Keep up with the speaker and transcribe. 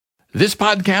This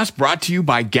podcast brought to you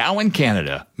by Gowan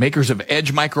Canada, makers of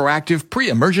Edge Microactive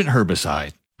pre-emergent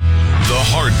herbicide. The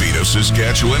heartbeat of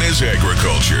Saskatchewan is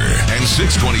agriculture, and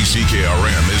 620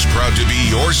 CKRM is proud to be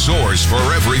your source for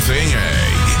everything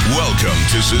ag. Welcome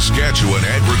to Saskatchewan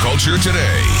Agriculture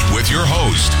Today with your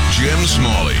host, Jim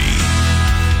Smalley.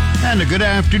 And a good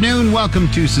afternoon. Welcome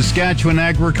to Saskatchewan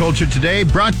Agriculture Today,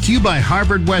 brought to you by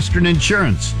Harvard Western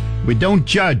Insurance. We don't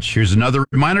judge. Here's another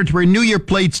reminder to renew your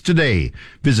plates today.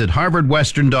 Visit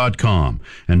harvardwestern.com.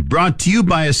 And brought to you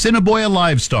by Assiniboia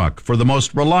Livestock for the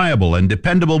most reliable and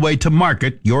dependable way to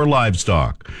market your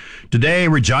livestock. Today,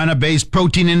 Regina-based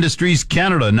Protein Industries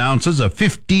Canada announces a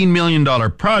 $15 million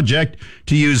project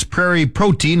to use prairie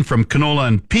protein from canola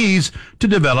and peas to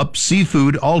develop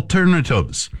seafood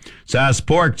alternatives. Sask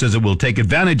Pork says it will take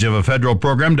advantage of a federal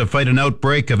program to fight an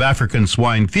outbreak of African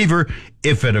swine fever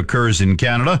if it occurs in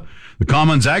Canada. The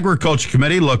Commons Agriculture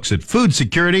Committee looks at food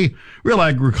security. Real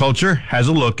Agriculture has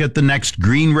a look at the next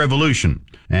green revolution.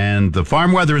 And the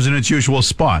farm weather is in its usual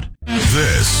spot.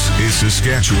 This is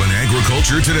Saskatchewan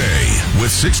Agriculture Today with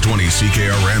 620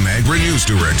 CKRM Agri-News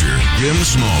Director Jim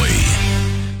Smalley.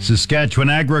 Saskatchewan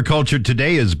Agriculture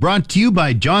Today is brought to you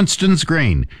by Johnston's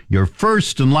Grain, your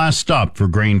first and last stop for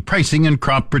grain pricing and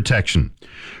crop protection.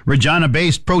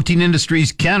 Regina-based Protein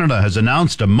Industries Canada has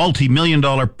announced a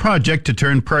multi-million-dollar project to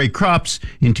turn prairie crops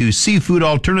into seafood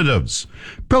alternatives.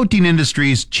 Protein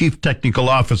Industries Chief Technical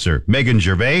Officer Megan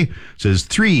Gervais says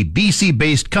 3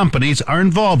 BC-based companies are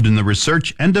involved in the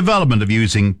research and development of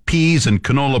using peas and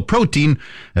canola protein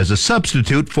as a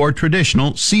substitute for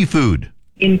traditional seafood.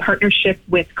 In partnership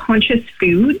with Conscious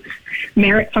Foods,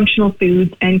 Merit Functional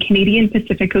Foods, and Canadian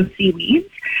Pacifico Seaweeds,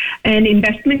 an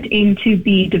investment into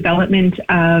the development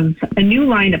of a new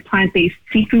line of plant-based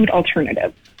seafood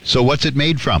alternatives. So what's it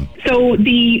made from? So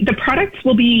the products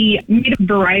will be made of a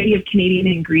variety of Canadian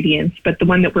ingredients, but the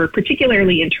one that we're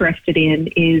particularly interested in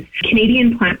is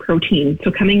Canadian plant protein,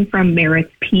 so coming from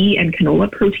Merit's pea and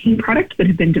canola protein products that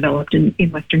have been developed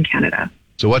in Western Canada.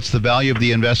 So what's the value of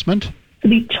the investment? So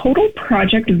the total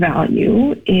project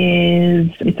value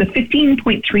it's a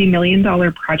 $15.3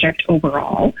 million project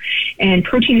overall, and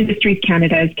Protein Industries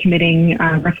Canada is committing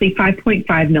roughly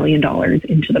 $5.5 million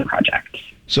into the project.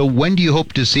 So when do you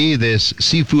hope to see this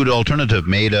seafood alternative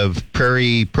made of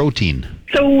prairie protein?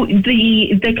 So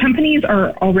the companies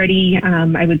are already,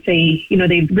 I would say,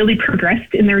 they've really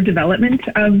progressed in their development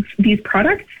of these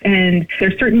products, and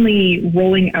they're certainly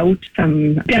rolling out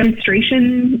some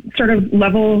demonstration sort of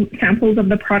level samples of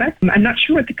the product. I'm not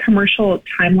sure what the commercial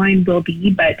timeline will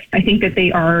be, but I think that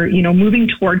they are, moving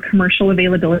toward commercial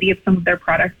availability of some of their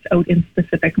products out in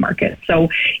specific markets. So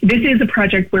this is a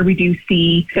project where we do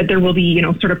see that there will be,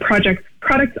 sort of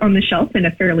products on the shelf in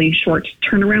a fairly short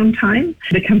turnaround time.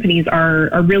 The companies are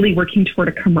really working toward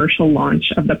a commercial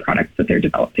launch of the products that they're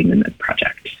developing in this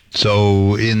project.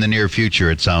 So in the near future,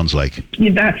 it sounds like.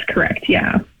 That's correct,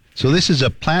 yeah. So this is a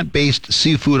plant-based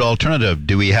seafood alternative.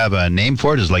 Do we have a name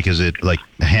for it? Is it like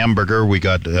a hamburger? We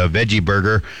got a veggie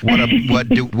burger. What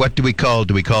do we call?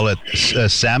 Do we call it a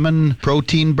salmon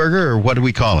protein burger, or what do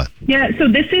we call it? Yeah, so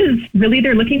this is really,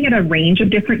 they're looking at a range of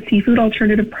different seafood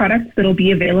alternative products that'll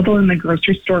be available in the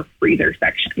grocery store freezer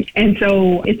section. And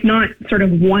so it's not sort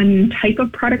of one type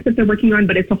of product that they're working on,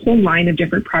 but it's a whole line of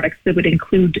different products that would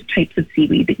include types of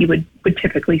seaweed that you would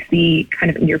typically see kind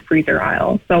of in your freezer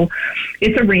aisle. So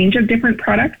it's a range of different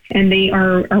products, and they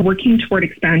are working toward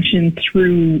expansion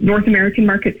through North American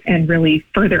markets and really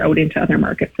further out into other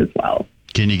markets as well.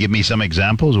 Can you give me some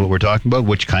examples of what we're talking about?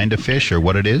 Which kind of fish or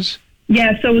what it is?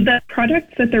 Yeah, so the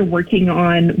products that they're working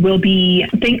on will be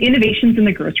innovations in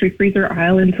the grocery freezer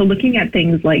aisle. And so looking at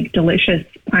things like delicious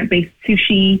plant-based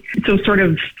sushi, so sort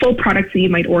of full products that you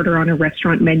might order on a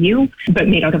restaurant menu, but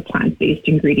made out of plant-based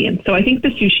ingredients. So I think the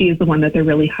sushi is the one that they're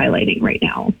really highlighting right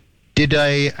now. Did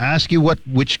I ask you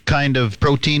which kind of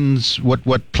proteins,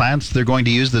 what plants they're going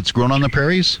to use that's grown on the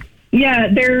prairies? Yeah,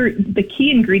 the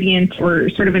key ingredient, or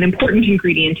sort of an important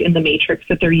ingredient in the matrix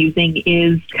that they're using,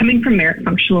 is coming from Merit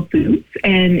Functional Foods.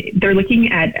 And they're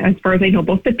looking at, as far as I know,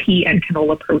 both the pea and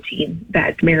canola protein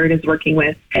that Merit is working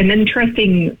with. And an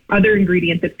interesting other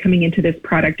ingredient that's coming into this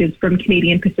product is from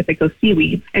Canadian Pacifico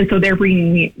Seaweeds. And so they're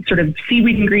bringing sort of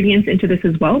seaweed ingredients into this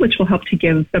as well, which will help to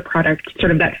give the product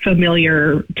sort of that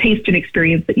familiar taste and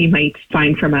experience that you might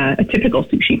find from a typical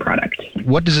sushi product.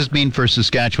 What does this mean for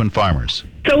Saskatchewan farmers?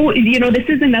 So This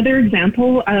is another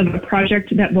example of a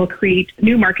project that will create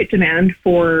new market demand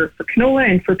for canola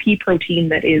and for pea protein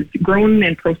that is grown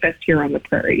and processed here on the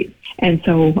prairies. And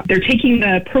so they're taking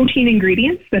the protein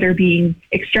ingredients that are being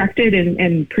extracted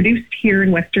and produced here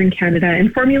in Western Canada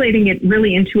and formulating it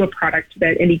really into a product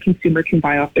that any consumer can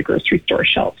buy off the grocery store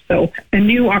shelf. So a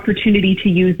new opportunity to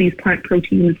use these plant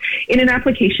proteins in an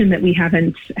application that we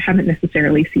haven't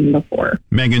necessarily seen before.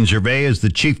 Megan Gervais is the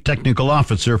Chief Technical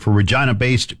Officer for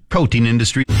Regina-based Protein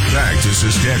Industry. Back to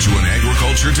Saskatchewan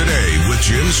Agriculture Today with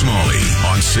Jim Smalley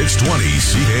on 620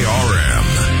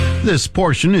 CKRM. This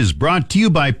portion is brought to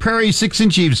you by Prairie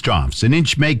 6-inch Eaves-Troughs. An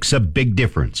inch makes a big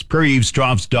difference.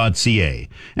 PrairieEaves-Troughs.ca.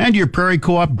 And your Prairie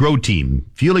Co-op Grow Team,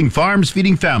 fueling farms,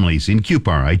 feeding families in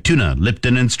Cupar, Ituna,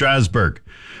 Lipton, and Strasbourg.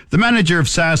 The manager of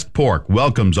Sask Pork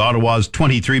welcomes Ottawa's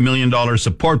 $23 million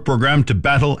support program to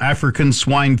battle African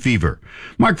swine fever.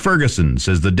 Mark Ferguson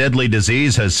says the deadly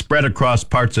disease has spread across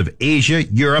parts of Asia,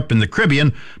 Europe, and the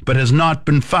Caribbean, but has not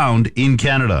been found in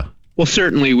Canada. Well,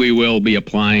 certainly we will be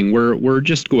applying. We're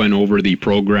just going over the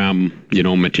program,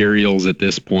 materials at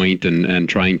this point and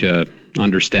trying to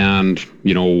understand,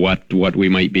 what we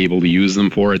might be able to use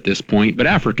them for at this point. But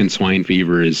African swine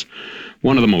fever is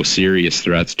one of the most serious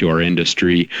threats to our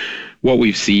industry. What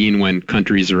we've seen when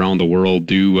countries around the world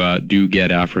do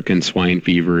get African swine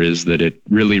fever is that it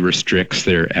really restricts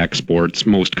their exports.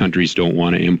 Most countries don't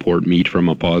want to import meat from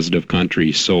a positive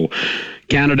country. So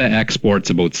Canada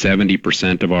exports about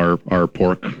 70% of our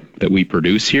pork that we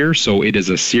produce here. So it is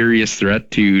a serious threat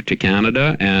to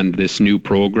Canada, and this new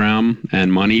program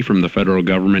and money from the federal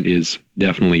government is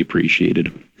definitely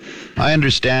appreciated. I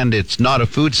understand it's not a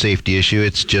food safety issue,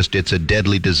 it's a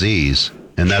deadly disease,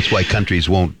 and that's why countries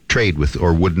won't trade with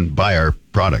or wouldn't buy our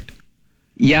product.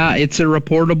 Yeah, it's a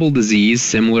reportable disease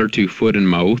similar to foot and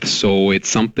mouth, so it's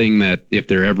something that if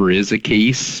there ever is a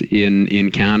case in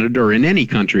Canada or in any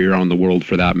country around the world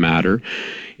for that matter,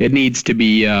 it needs to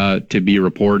be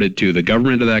reported to the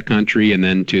government of that country and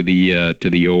then to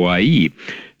the OIE.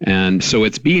 And so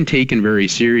it's being taken very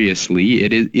seriously.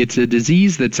 It's a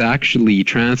disease that's actually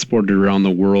transported around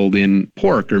the world in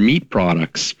pork or meat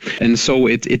products. And so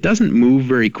it doesn't move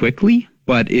very quickly,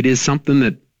 but it is something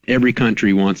that every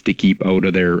country wants to keep out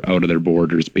of their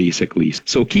borders, basically.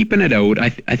 So keeping it out, I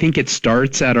think it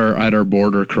starts at our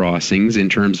border crossings in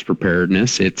terms of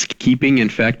preparedness. It's keeping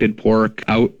infected pork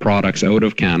products out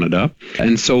of Canada.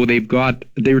 And so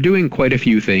they're doing quite a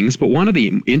few things, but one of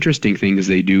the interesting things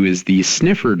they do is these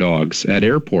sniffer dogs at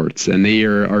airports. And they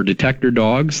are detector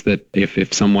dogs that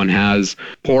if someone has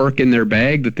pork in their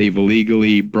bag that they've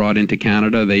illegally brought into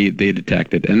Canada, they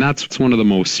detect it. And that's one of the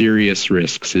most serious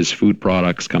risks is food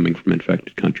products coming from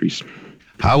infected countries.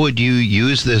 How would you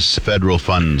use these federal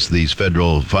funds, or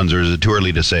is it too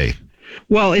early to say?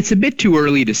 Well, it's a bit too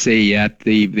early to say yet.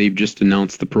 They've just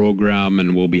announced the program,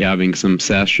 and we'll be having some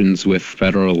sessions with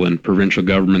federal and provincial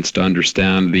governments to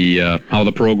understand how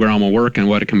the program will work and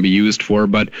what it can be used for.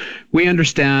 But we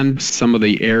understand some of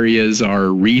the areas are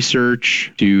research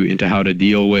into how to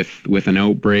deal with an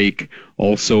outbreak,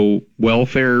 also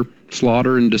welfare,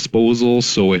 slaughter and disposal.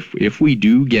 So if we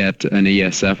do get an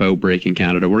ASF outbreak in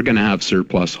Canada, we're going to have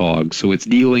surplus hogs. So it's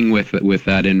dealing with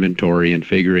that inventory and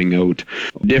figuring out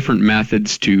different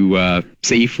methods to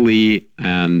safely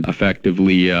and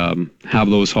effectively have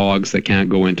those hogs that can't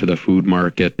go into the food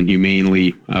market and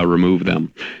humanely remove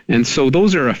them. And so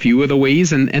those are a few of the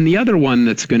ways. And the other one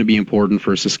that's going to be important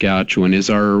for Saskatchewan is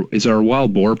our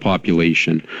wild boar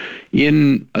population.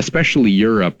 In especially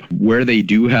Europe, where they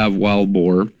do have wild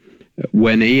boar,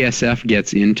 when ASF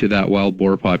gets into that wild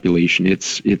boar population,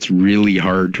 it's really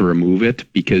hard to remove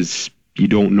it because you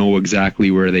don't know exactly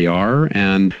where they are.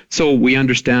 And so we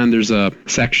understand there's a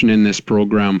section in this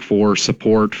program for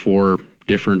support for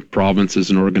different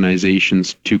provinces and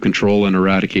organizations to control and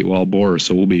eradicate wild boar.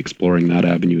 So we'll be exploring that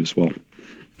avenue as well.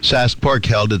 Sask Pork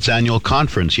held its annual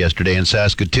conference yesterday in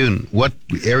Saskatoon. What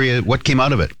came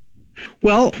out of it?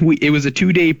 Well, it was a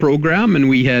 2-day program, and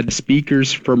we had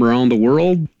speakers from around the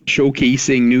world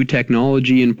showcasing new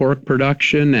technology in pork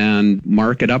production and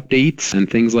market updates and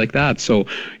things like that. So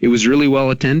it was really well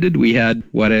attended. We had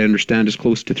what I understand is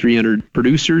close to 300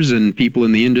 producers and people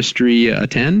in the industry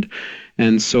attend.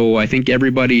 And so I think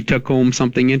everybody took home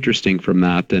something interesting from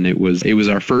that. And it was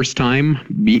our first time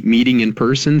meeting in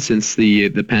person since the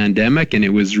pandemic. And it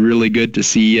was really good to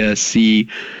see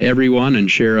everyone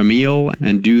and share a meal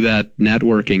and do that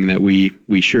networking that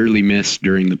we surely missed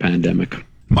during the pandemic.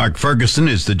 Mark Ferguson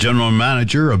is the general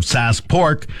manager of Sask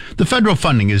Pork. The federal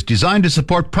funding is designed to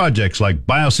support projects like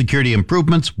biosecurity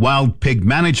improvements, wild pig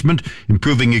management,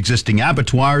 improving existing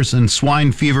abattoirs, and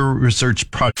swine fever research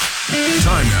projects.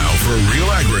 Time now for Real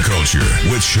Agriculture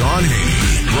with Sean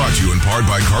Haney. Brought to you in part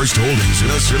by Karst Holdings in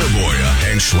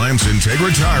Assiniboia and Schlamps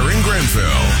Integra Tire in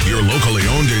Grenfell. Your locally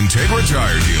owned Integra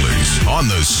Tire dealers on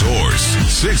The Source,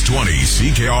 620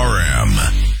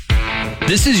 CKRM.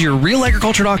 This is your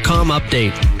RealAgriculture.com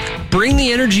update. Bring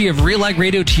the energy of Real Ag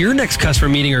Radio to your next customer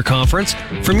meeting or conference.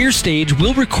 From your stage,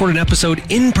 we'll record an episode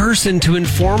in person to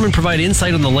inform and provide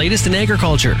insight on the latest in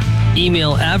agriculture.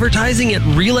 Email advertising at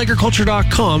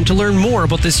RealAgriculture.com to learn more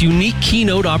about this unique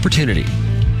keynote opportunity.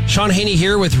 Sean Haney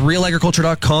here with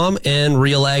RealAgriculture.com and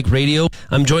Real Ag Radio.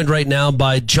 I'm joined right now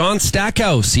by John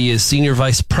Stackhouse. He is Senior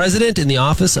Vice President in the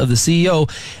Office of the CEO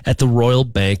at the Royal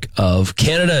Bank of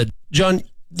Canada. John,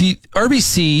 the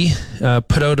RBC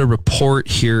put out a report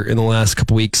here in the last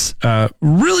couple weeks,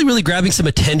 really grabbing some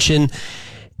attention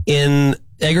in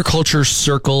agriculture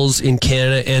circles in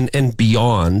Canada and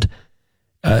beyond.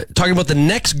 Talking about the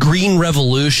next green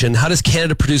revolution. How does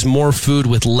Canada produce more food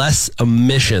with less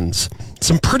emissions?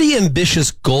 Some pretty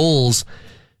ambitious goals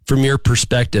from your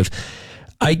perspective.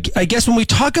 I guess when we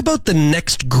talk about the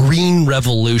next green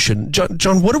revolution,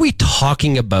 John, what are we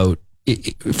talking about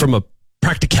from a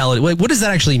practicality? What does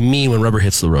that actually mean when rubber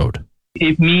hits the road?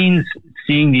 It means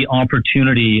seeing the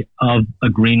opportunity of a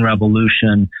green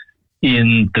revolution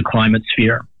in the climate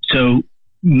sphere. So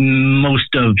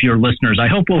most of your listeners, I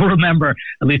hope, will remember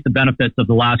at least the benefits of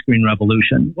the last green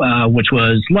revolution, which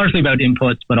was largely about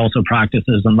inputs, but also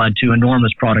practices, and led to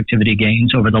enormous productivity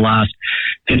gains over the last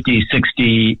 50,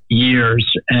 60 years.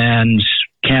 And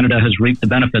Canada has reaped the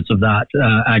benefits of that.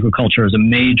 Agriculture is a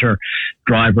major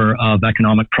driver of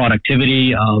economic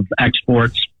productivity, of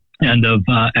exports, and of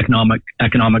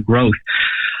economic growth.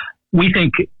 We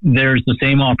think there's the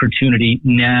same opportunity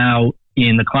now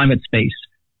in the climate space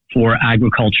for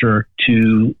agriculture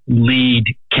to lead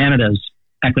Canada's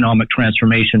economic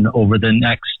transformation over the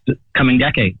next coming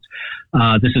decades.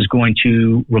 This is going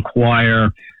to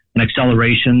require an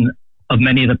acceleration of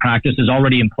many of the practices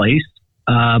already in place,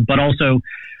 but also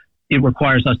it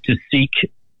requires us to seek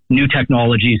new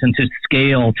technologies and to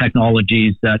scale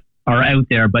technologies that are out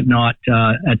there, but not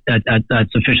at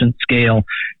sufficient scale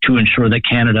to ensure that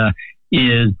Canada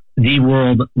is the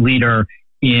world leader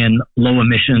in low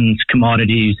emissions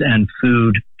commodities and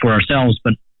food for ourselves,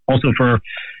 but also for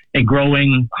a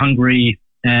growing, hungry,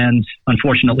 and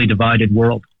unfortunately divided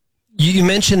world. You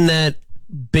mentioned that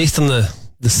based on the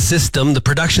system, the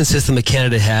production system that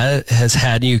Canada has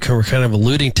had, and you were kind of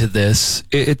alluding to this,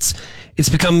 it's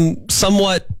become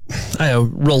somewhat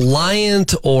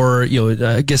reliant or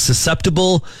I guess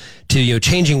susceptible to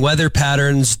changing weather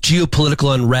patterns,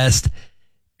 geopolitical unrest,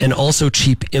 and also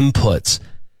cheap inputs.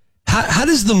 How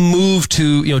does the move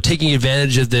to taking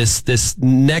advantage of this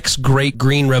next great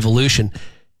green revolution,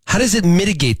 how does it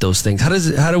mitigate those things? How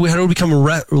do we become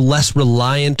less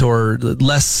reliant or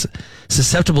less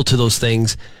susceptible to those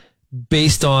things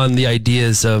based on the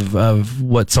ideas of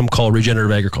what some call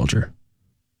regenerative agriculture?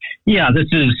 Yeah, this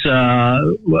is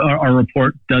our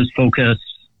report does focus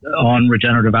on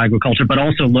regenerative agriculture, but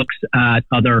also looks at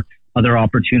other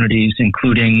opportunities,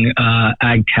 including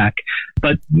ag tech.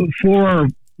 But for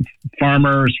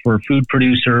farmers, for food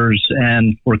producers,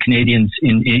 and for Canadians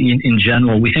in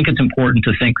general, we think it's important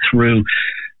to think through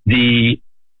the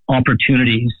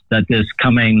opportunities that this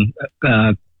coming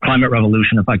climate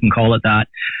revolution, if I can call it that,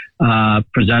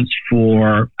 presents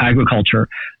for agriculture.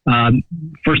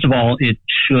 First of all, it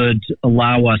should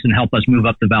allow us and help us move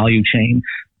up the value chain.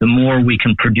 The more we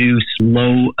can produce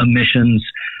low emissions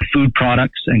food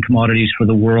products and commodities for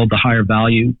the world, the higher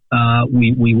value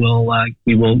we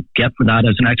will get for that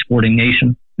as an exporting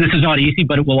nation. This is not easy,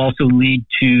 but it will also lead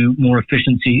to more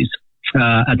efficiencies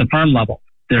at the farm level.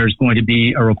 There's going to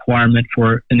be a requirement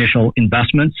for initial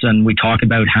investments, and we talk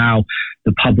about how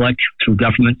the public, through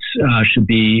governments, should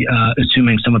be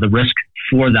assuming some of the risk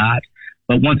for that.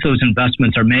 But once those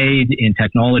investments are made in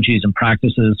technologies and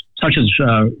practices such as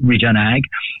regen ag,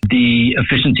 the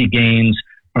efficiency gains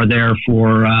are there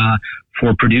for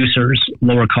producers,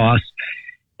 lower costs.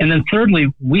 And then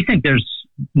thirdly, we think there's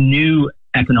new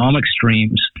economic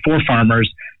streams for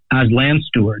farmers as land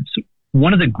stewards.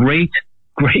 One of the great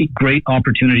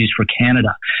opportunities for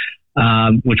Canada,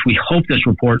 which we hope this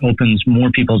report opens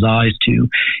more people's eyes to,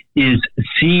 is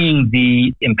seeing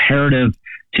the imperative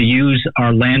to use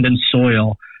our land and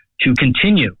soil to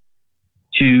continue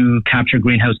to capture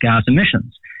greenhouse gas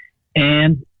emissions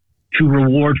and to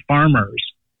reward farmers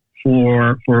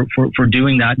for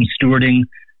doing that and stewarding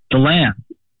the land.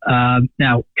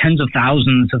 Now, tens of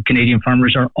thousands of Canadian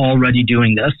farmers are already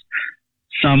doing this.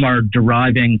 Some are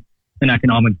deriving an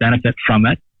economic benefit from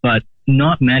it, but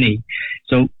not many.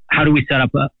 So how do we set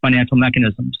up financial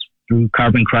mechanisms through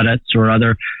carbon credits or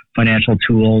other financial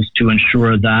tools to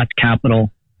ensure that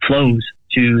capital flows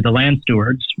to the land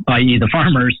stewards, i.e. the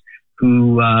farmers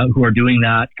who are doing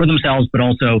that for themselves, but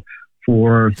also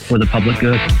for the public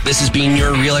good? This has been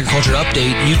your Real Agriculture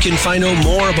Update. You can find out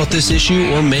more about this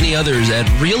issue or many others at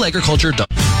realagriculture.com.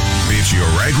 It's your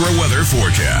agri-weather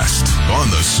forecast on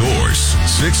The Source,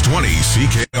 620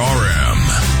 CKRM.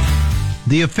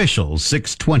 The official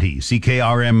 620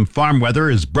 CKRM farm weather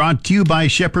is brought to you by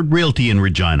Shepherd Realty in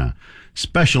Regina,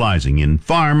 specializing in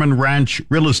farm and ranch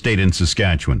real estate in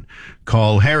Saskatchewan.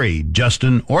 Call Harry,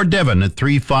 Justin, or Devin at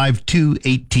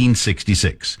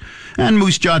 352-1866. And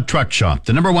Moose Jaw Truck Shop,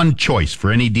 the #1 choice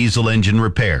for any diesel engine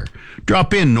repair.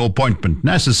 Drop in, no appointment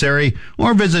necessary,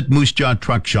 or visit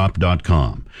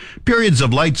moosejawtruckshop.com. Periods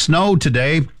of light snow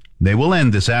today. They will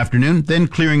end this afternoon, then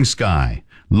clearing sky.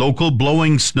 Local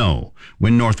blowing snow.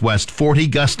 Wind northwest 40,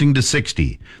 gusting to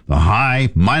 60. The high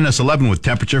 -11 with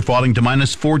temperature falling to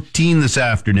 -14 this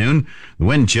afternoon. The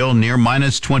wind chill near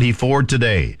 -24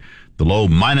 today. The low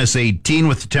 -18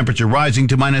 with the temperature rising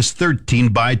to -13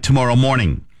 by tomorrow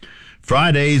morning.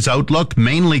 Friday's outlook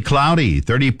mainly cloudy.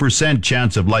 30%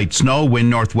 chance of light snow. Wind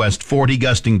northwest 40,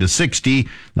 gusting to 60.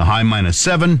 The high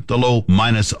 -7, the low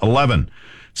 -11.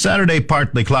 Saturday,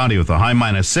 partly cloudy with a high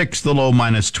 -6, the low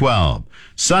 -12.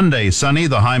 Sunday, sunny,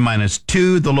 the high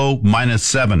 -2, the low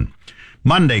 -7.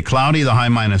 Monday, cloudy, the high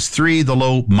 -3, the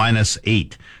low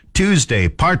 -8. Tuesday,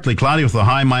 partly cloudy with a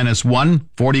high -1,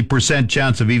 40%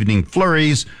 chance of evening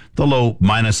flurries, the low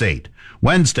 -8.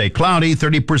 Wednesday, cloudy,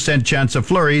 30% chance of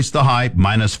flurries, the high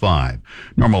 -5.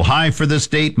 Normal high for this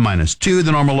date, -2.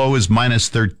 The normal low is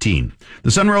 -13. The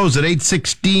sun rose at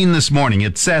 8:16 this morning.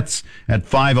 It sets at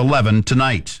 5:11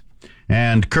 tonight.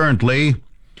 And currently,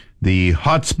 the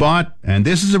hot spot, and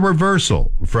this is a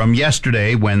reversal from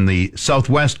yesterday when the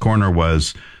southwest corner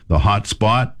was the hot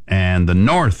spot and the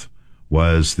north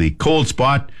was the cold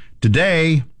spot.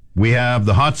 Today, we have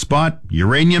the hot spot,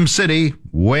 Uranium City,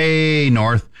 way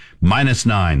north,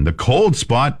 -9. The cold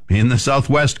spot in the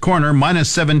southwest corner,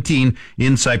 -17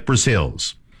 in Cypress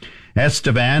Hills.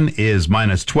 Estevan is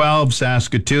 -12.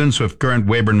 Saskatoon, Swift Current,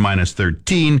 Weyburn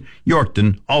 -13.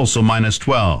 Yorkton also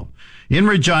 -12. In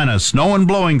Regina, snow and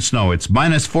blowing snow. It's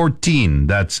 -14.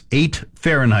 That's 8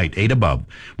 Fahrenheit, 8 above.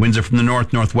 Winds are from the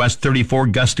north-northwest, 34,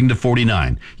 gusting to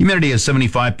 49. Humidity is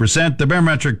 75%. The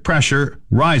barometric pressure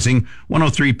rising,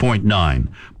 103.9.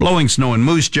 Blowing snow in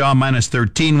Moose Jaw,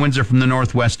 -13. Winds are from the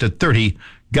northwest at 30,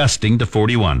 gusting to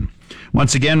 41.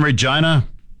 Once again, Regina,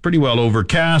 pretty well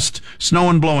overcast. Snow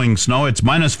and blowing snow. It's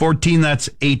 -14. That's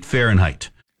 8 Fahrenheit.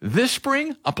 This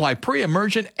spring, apply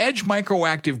pre-emergent Edge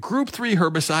Microactive Group 3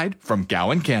 herbicide from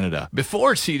Gowan, Canada,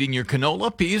 before seeding your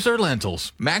canola, peas, or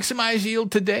lentils. Maximize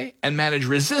yield today and manage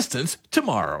resistance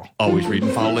tomorrow. Always read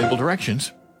and follow label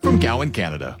directions from Gowan,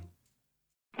 Canada.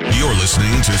 You're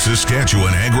listening to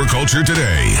Saskatchewan Agriculture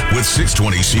Today with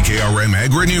 620 CKRM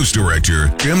Agri-News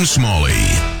Director Jim Smalley.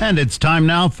 And it's time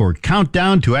now for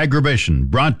Countdown to Agribition,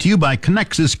 brought to you by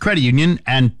Connexus Credit Union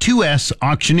and 2S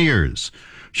Auctioneers.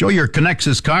 Show your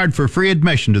Connexus card for free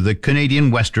admission to the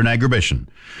Canadian Western Agribition.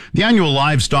 The annual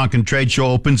Livestock and Trade Show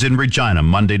opens in Regina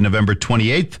Monday, November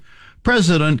 28th.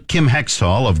 President Kim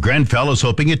Hextall of Grenfell is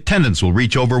hoping attendance will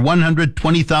reach over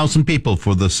 120,000 people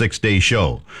for the 6-day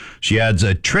show. She adds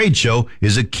a trade show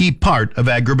is a key part of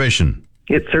Agribition.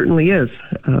 It certainly is.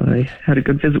 I had a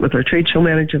good visit with our trade show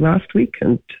manager last week,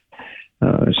 and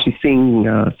she's seeing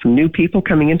some new people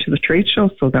coming into the trade show,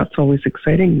 so that's always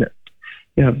exciting that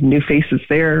you have new faces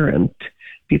there, and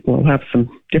people will have some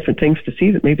different things to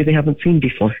see that maybe they haven't seen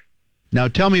before. Now,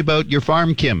 tell me about your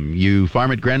farm, Kim. You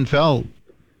farm at Grenfell.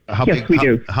 Yes, we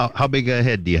do. How big a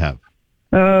head do you have?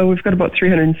 We've got about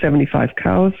 375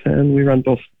 cows, and we run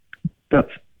both,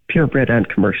 that's purebred and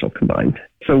commercial combined.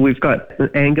 So we've got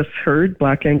an Angus herd,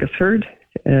 Black Angus herd,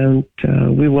 and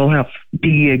we will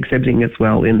be exhibiting as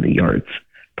well in the yards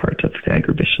part of the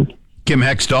Agribition. Kim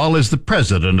Hextall is the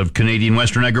president of Canadian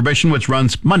Western Agribition, which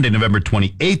runs Monday, November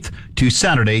 28th to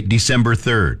Saturday, December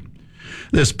 3rd.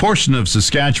 This portion of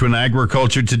Saskatchewan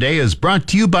Agriculture Today is brought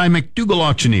to you by McDougall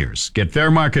Auctioneers. Get fair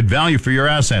market value for your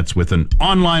assets with an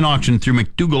online auction through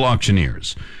McDougall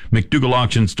Auctioneers.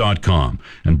 McDougallAuctions.com.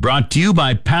 And brought to you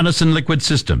by Pattison Liquid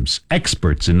Systems,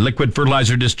 experts in liquid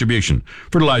fertilizer distribution.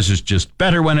 Fertilizer's just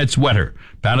better when it's wetter.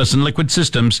 Pattison Liquid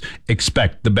Systems,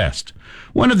 expect the best.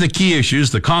 One of the key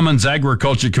issues the Commons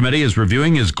Agriculture Committee is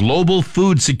reviewing is global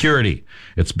food security.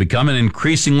 It's become an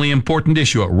increasingly important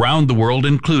issue around the world,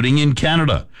 including in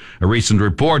Canada. A recent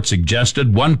report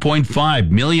suggested 1.5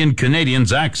 million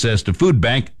Canadians access to food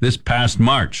bank this past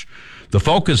March. The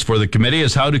focus for the committee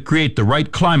is how to create the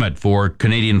right climate for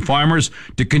Canadian farmers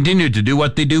to continue to do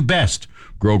what they do best,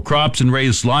 grow crops and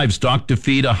raise livestock to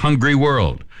feed a hungry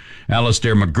world.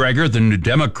 Alistair McGregor, the New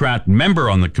Democrat member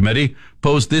on the committee,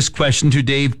 posed this question to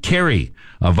Dave Carey,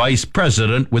 a vice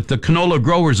president with the Canola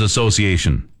Growers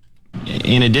Association.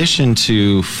 In addition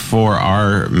to for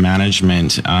our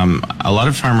management, a lot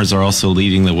of farmers are also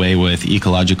leading the way with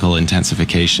ecological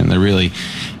intensification. They're really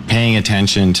paying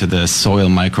attention to the soil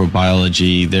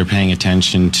microbiology. They're paying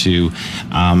attention to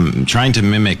trying to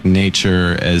mimic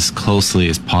nature as closely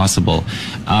as possible.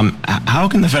 How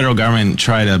can the federal government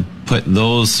try to put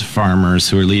those farmers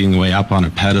who are leading the way up on a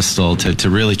pedestal to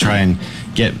really try and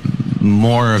get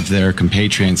more of their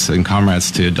compatriots and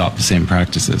comrades to adopt the same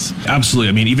practices? Absolutely.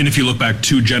 I mean, even if you look back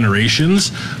 2 generations,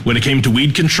 when it came to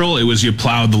weed control, it was you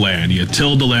plowed the land, you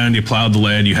tilled the land, you plowed the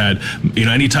land. You had,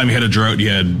 anytime you had a drought, you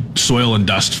had soil and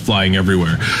dust flying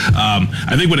everywhere.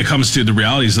 I think when it comes to the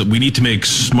reality is that we need to make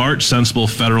smart, sensible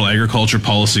federal agriculture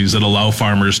policies that allow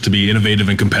farmers to be innovative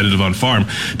and competitive on farm,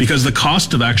 because the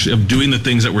cost of doing the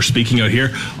things that we're speaking out here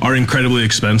are incredibly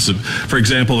expensive. For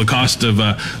example, the cost of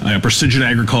a precision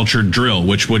agriculture drill,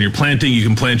 which when you're planting, you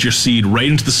can plant your seed right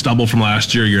into the stubble from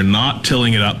last year. You're not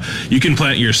tilling it up. You can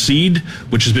plant your seed,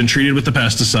 which has been treated with the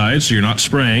pesticide, so you're not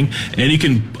spraying, and you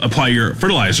can apply your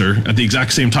fertilizer at the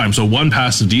exact same time. So 1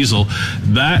 pass of diesel,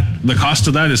 the cost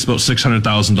of that is about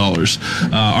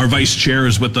 $600,000. Our vice chair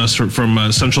is with us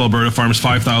from Central Alberta Farms,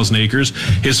 5,000 acres.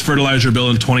 His fertilizer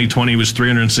bill in 2020 was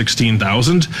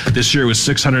 $316,000. This year it was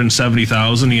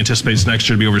 $670,000. He anticipates next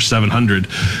year to be over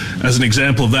 $700,000. As an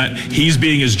example of that, he's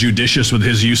being as judicious with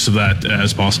his use of that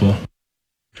as possible.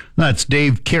 That's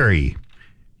Dave Carey.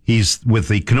 He's with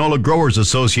the Canola Growers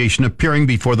Association, appearing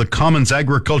before the Commons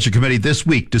Agriculture Committee this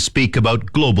week to speak about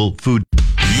global food.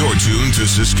 You're tuned to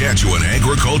Saskatchewan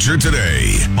Agriculture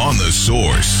Today on The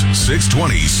Source,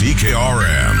 620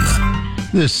 CKRM.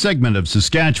 This segment of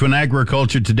Saskatchewan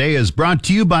Agriculture Today is brought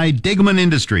to you by Degelman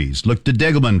Industries. Look to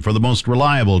Degelman for the most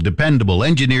reliable, dependable,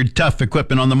 engineered tough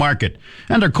equipment on the market.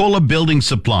 And Arcola Building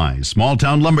Supplies, small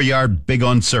town lumberyard, big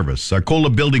on service.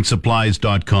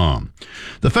 ArcolaBuildingSupplies.com.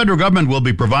 The federal government will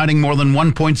be providing more than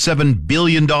 $1.7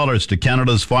 billion to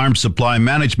Canada's farm supply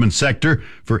management sector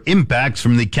for impacts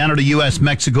from the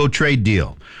Canada-U.S.-Mexico trade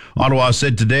deal. Ottawa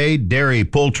said today dairy,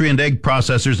 poultry, and egg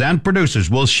processors and producers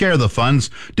will share the funds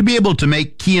to be able to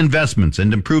make key investments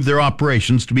and improve their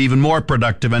operations to be even more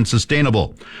productive and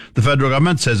sustainable. The federal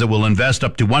government says it will invest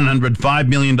up to $105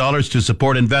 million to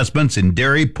support investments in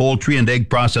dairy, poultry, and egg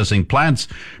processing plants,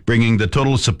 bringing the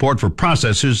total support for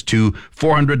processors to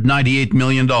 $498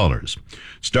 million.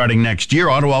 Starting next year,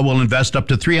 Ottawa will invest up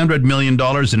to $300 million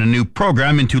in a new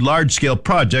program into large-scale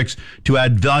projects to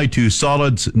add value to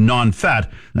solids non-fat.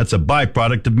 That's a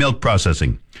byproduct of milk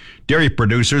processing. Dairy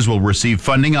producers will receive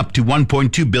funding up to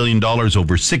 $1.2 billion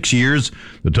over 6 years.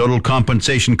 The total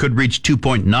compensation could reach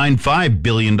 $2.95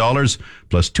 billion,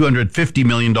 plus $250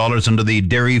 million under the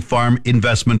Dairy Farm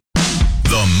Investment.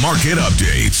 The Market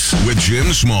Updates with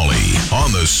Jim Smalley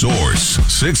on The Source,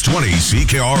 620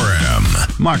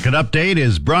 CKRM. Market Update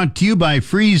is brought to you by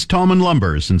Fries Tallman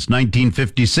Lumber. Since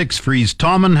 1956, Fries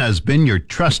Tallman has been your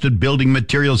trusted building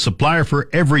materials supplier for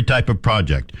every type of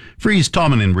project. Fries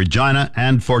Tallman in Regina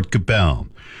and Fort Capel.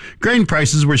 Grain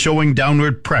prices were showing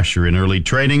downward pressure in early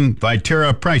trading.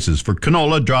 Viterra prices for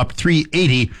canola dropped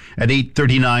 $3.80 at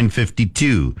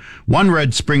 $839.52. One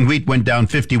red spring wheat went down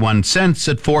 51 cents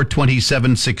at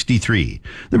 $427.63.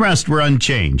 The rest were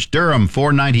unchanged. Durum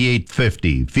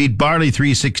 $498.50. Feed barley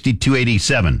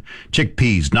 $362.87.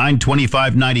 Chickpeas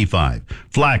 $925.95.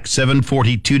 Flax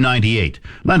 $742.98.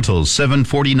 Lentils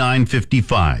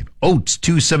 $749.55. Oats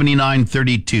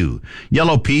 $279.32.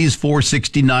 Yellow peas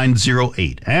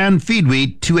 $469.08. And feed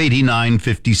wheat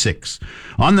 $289.56.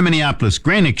 On the Minneapolis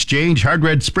Grain Exchange, hard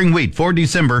red spring wheat for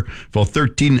December for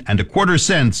 13.25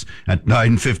 cents at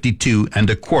 $9.52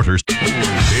 1/4.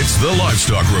 It's the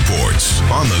Livestock Reports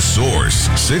on The Source,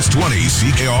 620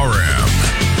 CKRM.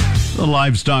 The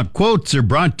livestock quotes are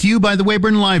brought to you by the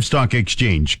Weyburn Livestock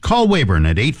Exchange. Call Weyburn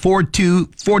at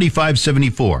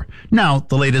 842-4574. Now,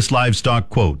 the latest livestock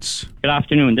quotes. Good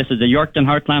afternoon. This is the Yorkton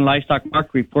Heartland Livestock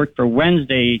Market Report for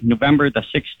Wednesday, November the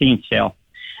 16th sale.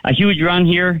 A huge run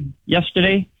here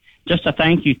yesterday. Just a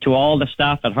thank you to all the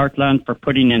staff at Heartland for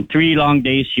putting in 3 long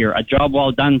days here. A job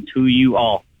well done to you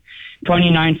all.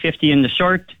 $29.50 in the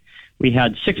short, We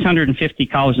had 650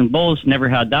 cows and bulls, never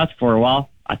had that for a while,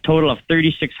 a total of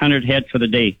 3,600 head for the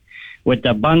day. With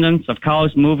the abundance of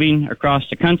cows moving across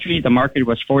the country, the market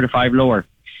was 4 to 5 lower.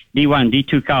 D1,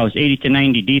 D2 cows, 80 to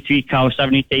 90, D3 cows,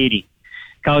 70 to 80.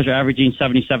 Cows are averaging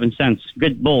 77 cents.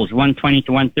 Good bulls, 120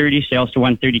 to 130, sales to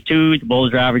 132. The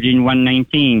bulls are averaging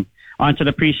 119. On to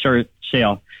the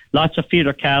pre-sale. Lots of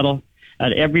feeder cattle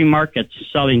at every market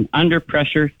selling under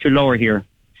pressure to lower here.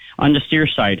 On the steer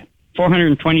side,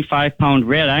 425-pound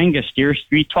red Angus steers,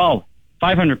 312.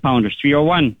 500-pounders,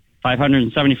 301.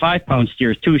 575-pound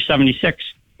steers, 276.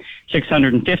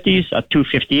 650s at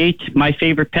 258. My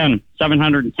favorite pen,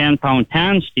 710-pound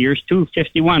tan steers,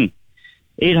 251.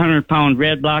 800-pound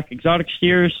red black exotic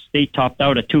steers, they topped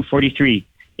out at 243.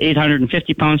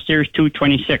 850-pound steers,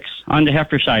 226. On the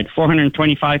heifer side,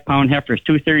 425-pound heifers,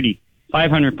 230.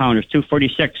 500-pounders,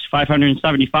 246.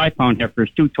 575-pound heifers,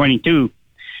 222.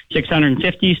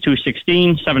 650s,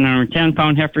 216.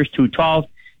 710-pound heifers, 212.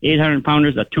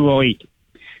 800-pounders at 208.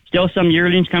 Still some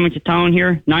yearlings coming to town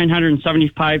here.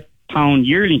 975-pound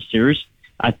yearling steers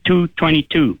at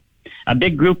 222. A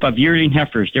big group of yearling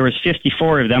heifers. There was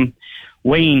 54 of them,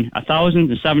 weighing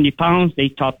 1,070 pounds. They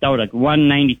topped out at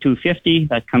 $192.50.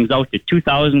 That comes out to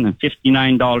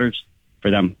 $2,059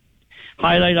 for them.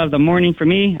 Highlight of the morning for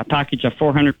me, a package of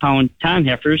 400-pound tan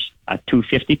heifers at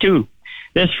 $252.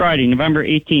 This Friday, November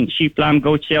 18th, sheep, lamb,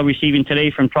 goat sale receiving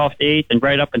today from 12 to 8 and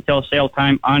right up until sale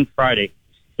time on Friday.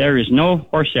 There is no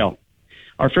horse sale.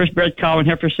 Our first bred cow and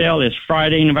heifer sale is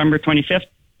Friday, November 25th.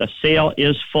 The sale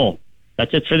is full.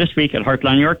 That's it for this week at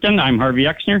Heartland Yorkton. I'm Harvey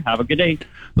Exner. Have a good day.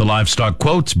 The Livestock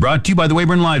Quotes brought to you by the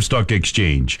Weyburn Livestock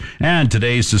Exchange. And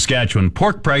today's Saskatchewan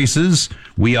pork prices,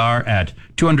 we are at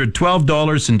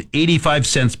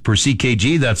 $212.85 per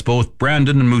CKG. That's both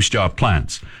Brandon and Moose Jaw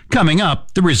plants. Coming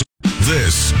up, the result.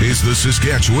 This is the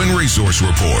Saskatchewan Resource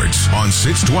Report on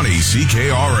 620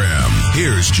 CKRM.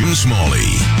 Here's Jim Smalley.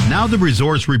 Now the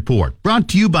Resource Report, brought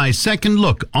to you by Second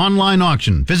Look Online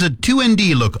Auction. Visit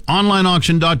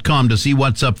 2ndlookonlineauction.com to see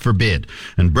what's up for bid.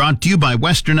 And brought to you by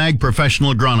Western Ag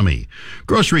Professional Agronomy.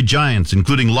 Grocery giants,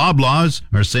 including Loblaws,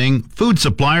 are saying food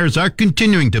suppliers are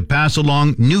continuing to pass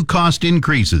along new cost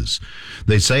increases.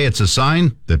 They say it's a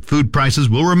sign that food prices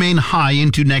will remain high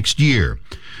into next year.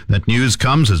 That news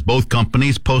comes as both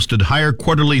companies posted higher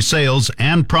quarterly sales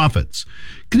and profits.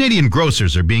 Canadian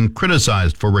grocers are being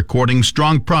criticized for recording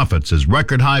strong profits as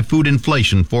record-high food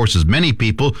inflation forces many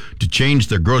people to change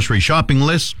their grocery shopping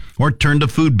lists or turn to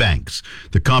food banks.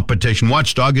 The competition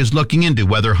watchdog is looking into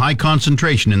whether high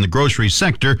concentration in the grocery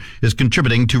sector is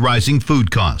contributing to rising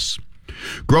food costs.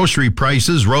 Grocery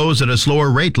prices rose at a slower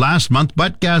rate last month,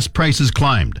 but gas prices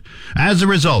climbed. As a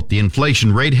result, the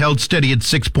inflation rate held steady at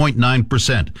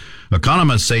 6.9%.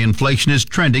 Economists say inflation is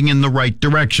trending in the right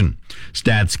direction.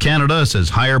 Stats Canada says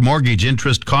higher mortgage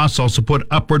interest costs also put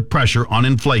upward pressure on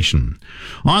inflation.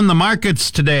 On the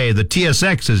markets today, the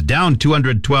TSX is down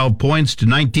 212 points to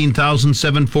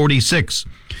 19,746.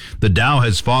 The Dow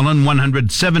has fallen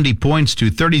 170 points to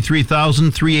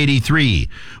 33,383.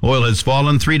 Oil has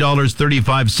fallen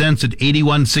 $3.35 at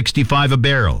 81.65 a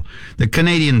barrel. The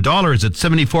Canadian dollar is at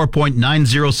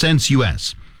 74.90 cents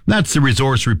US. That's the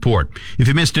Resource Report. If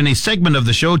you missed any segment of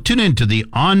the show, tune in to the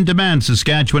on-demand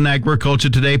Saskatchewan Agriculture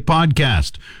Today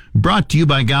podcast, brought to you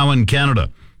by Gowan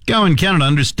Canada. Gowan Canada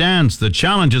understands the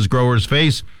challenges growers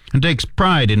face and takes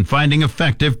pride in finding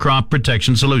effective crop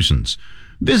protection solutions.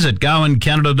 Visit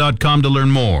GowanCanada.com to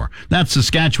learn more. That's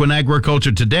Saskatchewan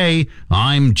Agriculture Today.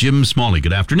 I'm Jim Smalley.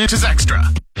 Good afternoon. This is Extra.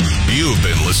 You've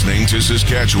been listening to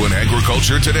Saskatchewan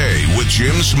Agriculture Today with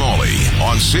Jim Smalley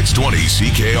on 620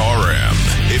 CKRM.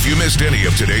 If you missed any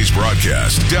of today's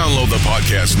broadcast, download the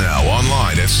podcast now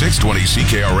online at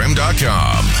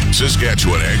 620CKRM.com.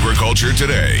 Saskatchewan Agriculture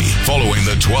Today, following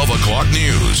the 12 o'clock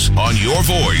news on your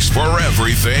voice for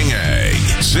everything ag.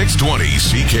 620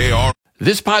 CKRM.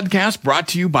 This podcast brought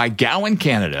to you by Gowan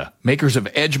Canada, makers of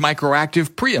Edge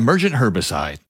Microactive pre-emergent herbicide.